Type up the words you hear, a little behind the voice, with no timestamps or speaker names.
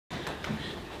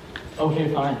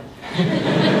Okay, fine.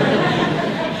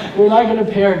 We're not going to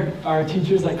pay our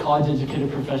teachers like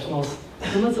college-educated professionals,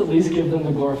 so let's at least give them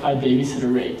the glorified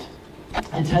babysitter rate.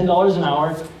 At $10 an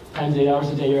hour times 8 hours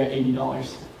a day, you're at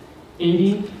 $80.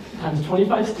 80 times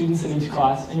 25 students in each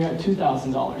class, and you're at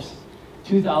 $2,000.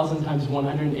 2,000 times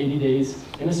 180 days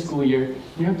in a school year,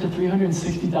 you're up to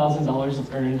 $360,000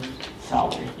 of earned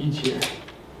salary each year.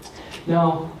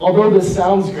 Now, although this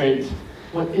sounds great,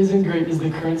 what isn't great is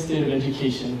the current state of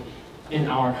education in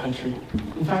our country.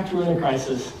 In fact, we're in a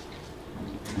crisis.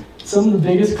 Some of the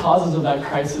biggest causes of that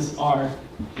crisis are,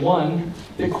 one,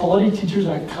 that quality teachers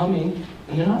aren't coming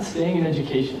and they're not staying in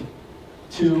education.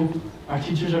 Two, our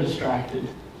teachers are distracted.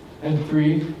 And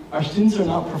three, our students are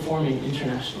not performing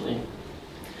internationally.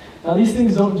 Now, these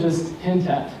things don't just hint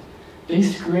at, they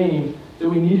scream that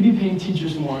we need to be paying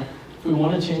teachers more if we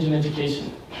want to change in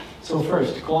education. So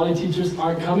first, quality teachers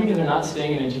aren't coming and they're not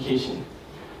staying in education.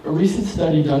 A recent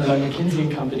study done by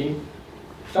McKinsey & Company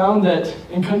found that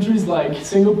in countries like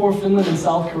Singapore, Finland, and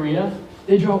South Korea,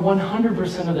 they draw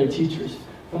 100% of their teachers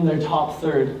from their top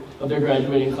third of their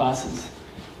graduating classes.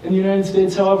 In the United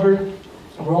States, however,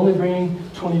 we're only bringing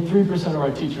 23% of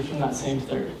our teachers from that same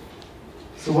third.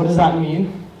 So what does that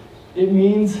mean? It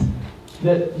means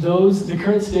that the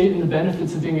current state and the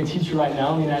benefits of being a teacher right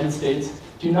now in the United States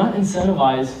do not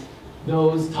incentivize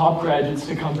those top graduates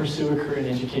to come pursue a career in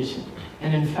education.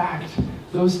 And in fact,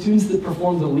 those students that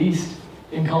perform the least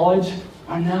in college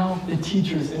are now the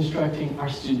teachers instructing our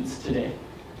students today.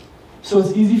 So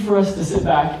it's easy for us to sit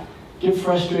back, get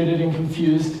frustrated and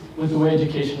confused with the way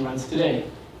education runs today.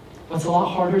 What's a lot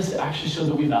harder is to actually show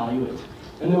that we value it.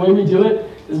 And the way we do it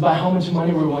is by how much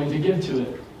money we're willing to give to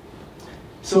it.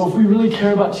 So if we really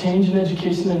care about change in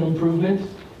education and improvement,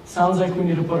 sounds like we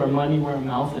need to put our money where our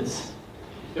mouth is.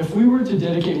 If we were to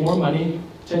dedicate more money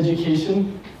to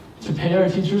education, to pay our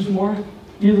teachers more,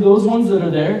 either those ones that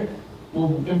are there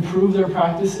will improve their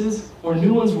practices, or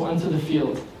new ones will enter the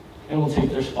field and will take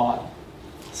their spot.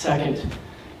 Second,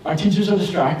 our teachers are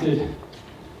distracted.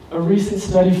 A recent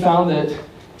study found that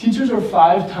teachers are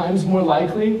 5 times more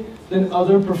likely than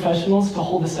other professionals to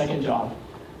hold a second job.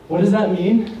 What does that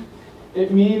mean?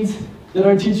 It means that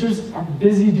our teachers are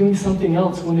busy doing something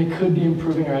else when they could be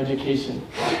improving our education.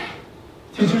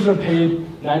 Teachers are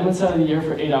paid 9 months out of the year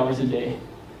for 8 hours a day.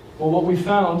 Well, what we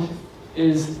found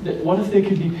is that what if they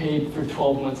could be paid for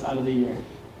 12 months out of the year?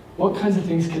 What kinds of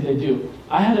things could they do?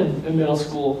 I had a middle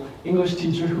school English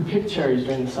teacher who picked cherries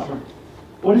during the summer.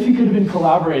 What if he could have been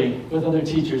collaborating with other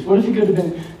teachers? What if he could have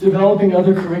been developing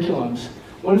other curriculums?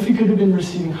 What if he could have been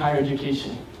receiving higher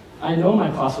education? I know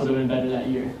my class would have been better that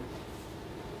year.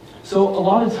 So a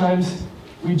lot of times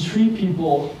we treat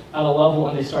people at a level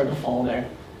and they start to fall there.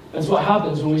 That's what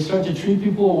happens when we start to treat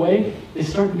people away, they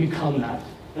start to become that.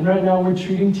 And right now we're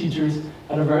treating teachers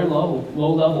at a very low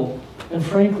level. And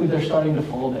frankly, they're starting to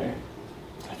fall there.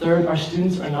 Third, our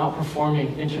students are not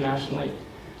performing internationally.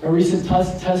 A recent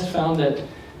test found that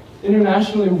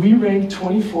internationally we rank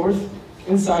 24th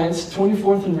in science,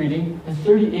 24th in reading, and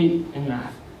 38th in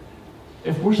math.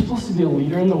 If we're supposed to be a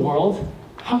leader in the world,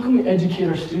 how can we educate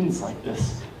our students like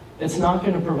this? It's not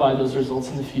going to provide those results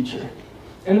in the future.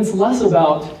 And it's less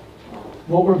about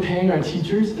what we're paying our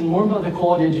teachers and more about the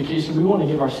quality education we want to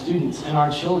give our students and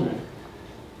our children.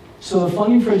 So the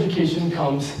funding for education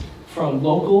comes from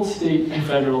local, state, and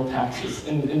federal taxes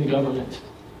in the government.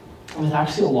 And there's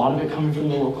actually a lot of it coming from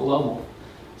the local level.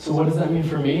 So what does that mean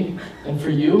for me and for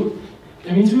you?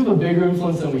 It means we have a bigger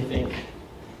influence than we think.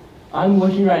 I'm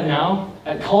looking right now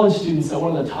at college students at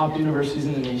one of the top universities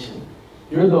in the nation.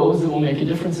 You're those that will make a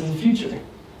difference in the future.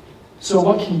 So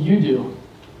what can you do?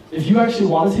 If you actually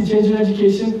want to see change in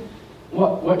education,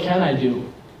 what can I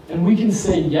do? And we can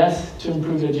say yes to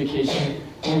improved education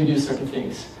when we do certain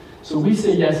things. So we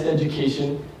say yes to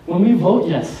education when we vote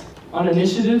yes on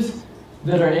initiatives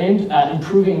that are aimed at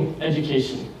improving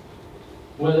education.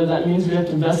 Whether that means we have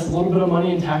to invest a little bit of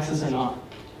money in taxes or not.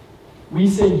 We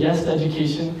say yes to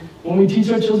education when we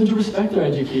teach our children to respect their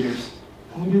educators.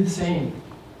 And we do the same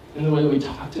in the way that we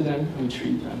talk to them and we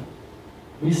treat them.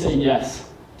 We say yes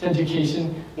to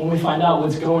education when we find out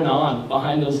what's going on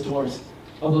behind those doors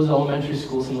of those elementary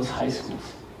schools and those high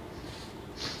schools.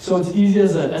 So it's easy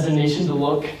as a nation to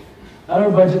look at our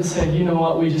budget and say, you know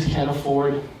what, we just can't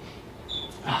afford.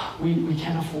 We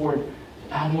can't afford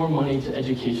to add more money to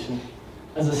education.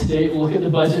 As a state, we'll look at the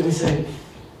budget and we say,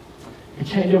 we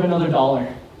can't give another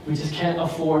dollar. We just can't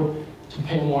afford to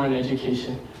pay more in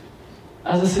education.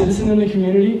 As a citizen in the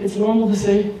community, it's normal to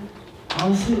say,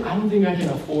 honestly, I don't think I can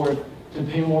afford to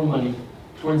pay more money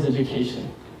towards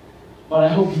education. But I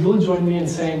hope you'll join me in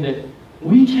saying that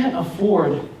we can't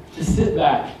afford to sit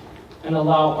back and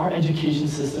allow our education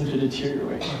system to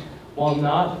deteriorate while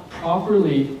not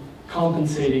properly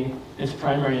compensating its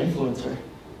primary influencer,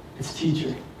 its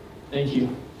teacher. Thank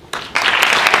you.